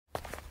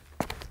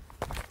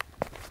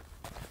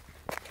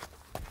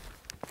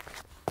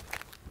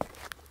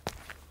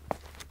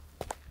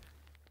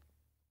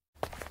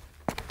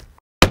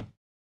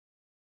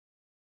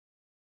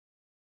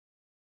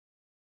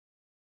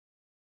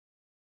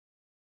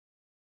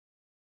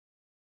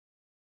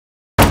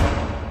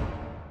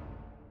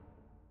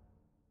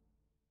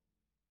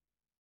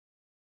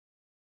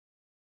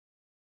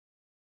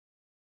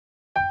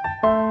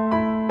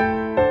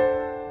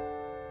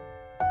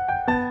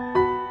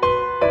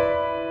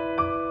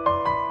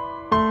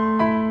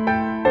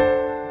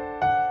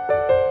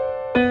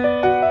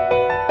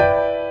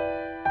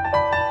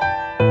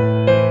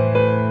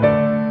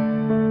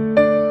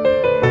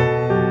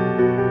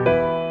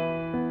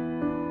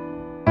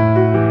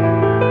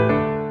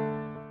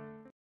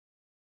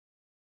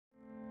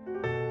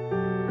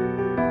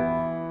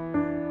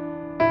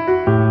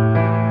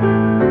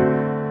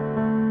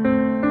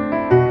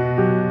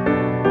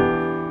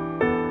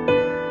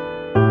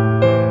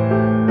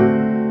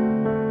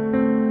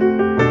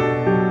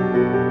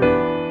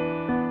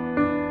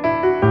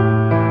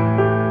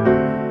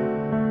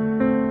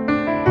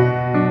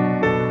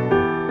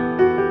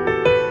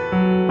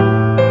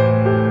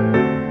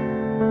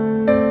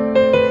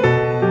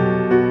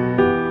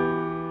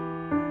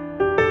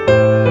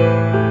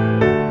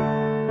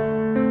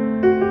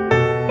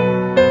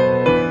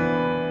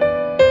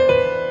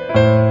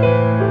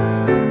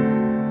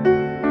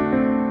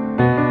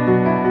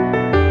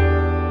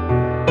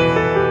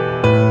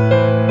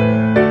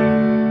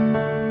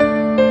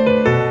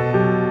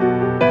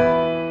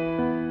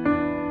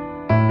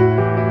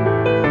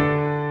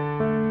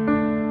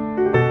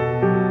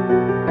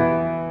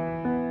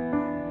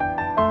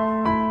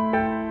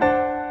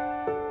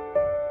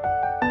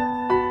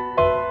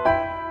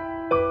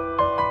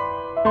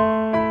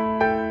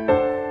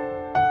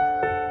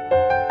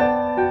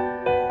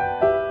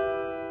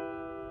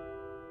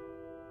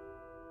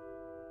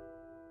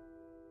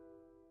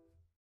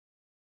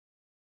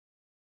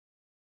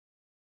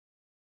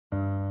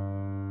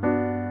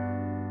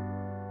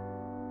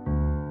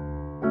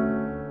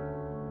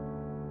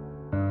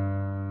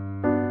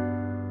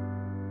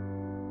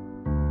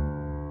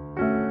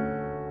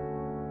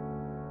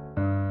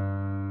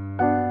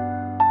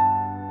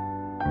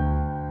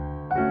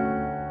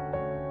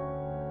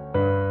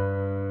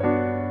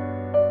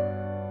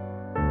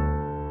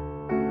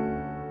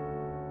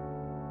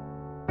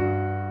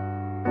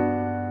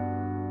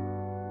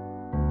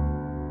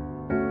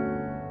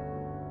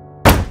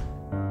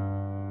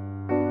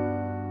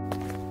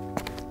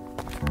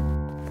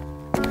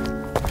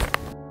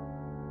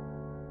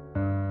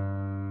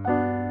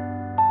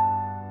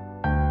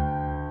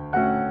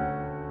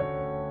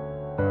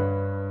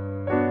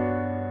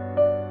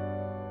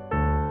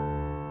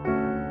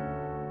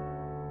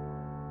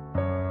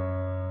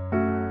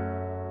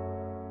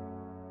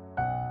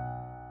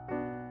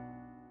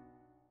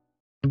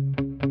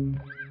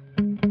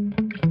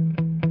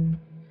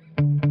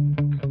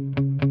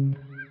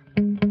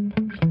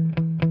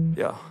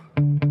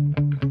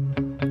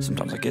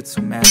get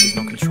so mad, there's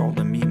no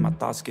controlling me. My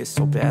thoughts get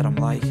so bad, I'm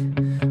like,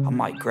 I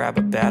might grab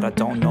a bat, I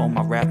don't know.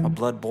 My wrath, my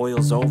blood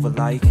boils over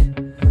like,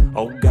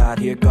 oh God,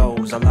 here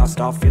goes. I lost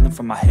all feeling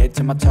from my head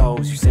to my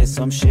toes. You said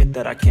some shit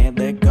that I can't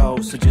let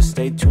go, so just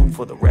stay tuned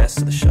for the rest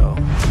of the show.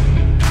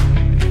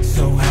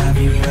 So have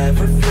you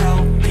ever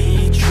felt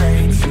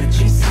betrayed?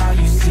 Switches how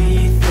you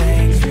see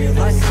things,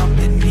 realize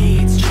something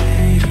needs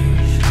change.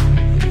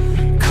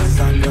 Cause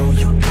I know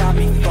you got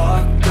me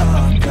fucked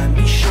up, let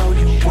me show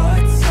you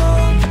what's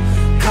up.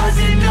 Cause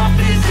enough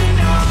is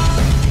enough.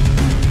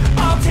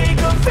 I'll take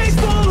a face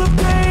full of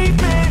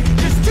pavement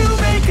just to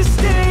make a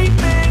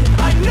statement.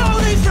 I know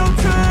there's no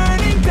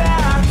turning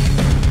back.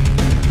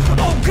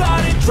 Oh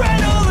God,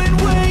 adrenaline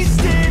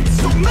wasted,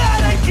 so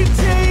mad I can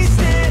taste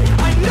it.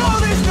 I know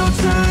there's no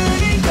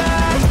turning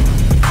back.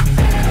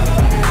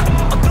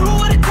 I'll do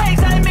what it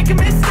takes, I ain't making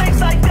mistakes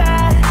like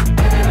that.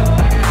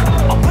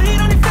 I'll put it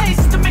on your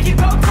face to make you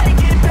go take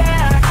it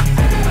back.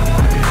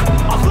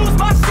 I'll lose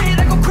my shit,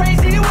 I go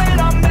crazy when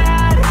I'm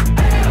mad.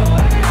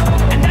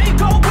 And now you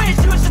go wish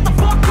you would shut the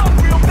fuck up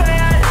real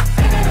bad.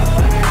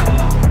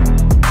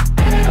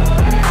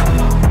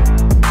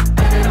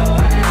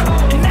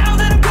 And now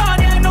that I'm gone,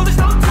 yeah, I know there's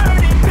no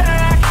turning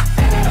back.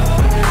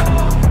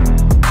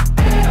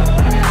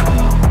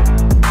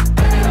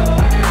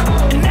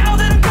 And now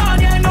that I'm gone,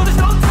 yeah, I know there's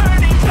no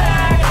turning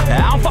back.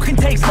 I don't fucking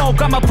take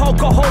smoke, I'ma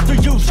poke a hole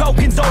through you,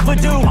 choking's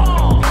overdue.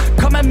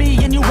 Come at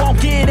me and you won't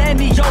get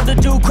any older,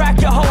 dude. Crack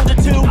your holder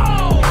too.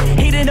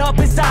 Heating up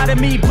inside of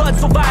me, blood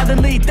so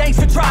violently. Thanks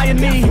for trying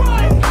me.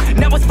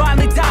 Now it's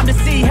finally time to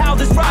see how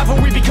this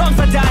rivalry becomes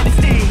a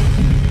dynasty.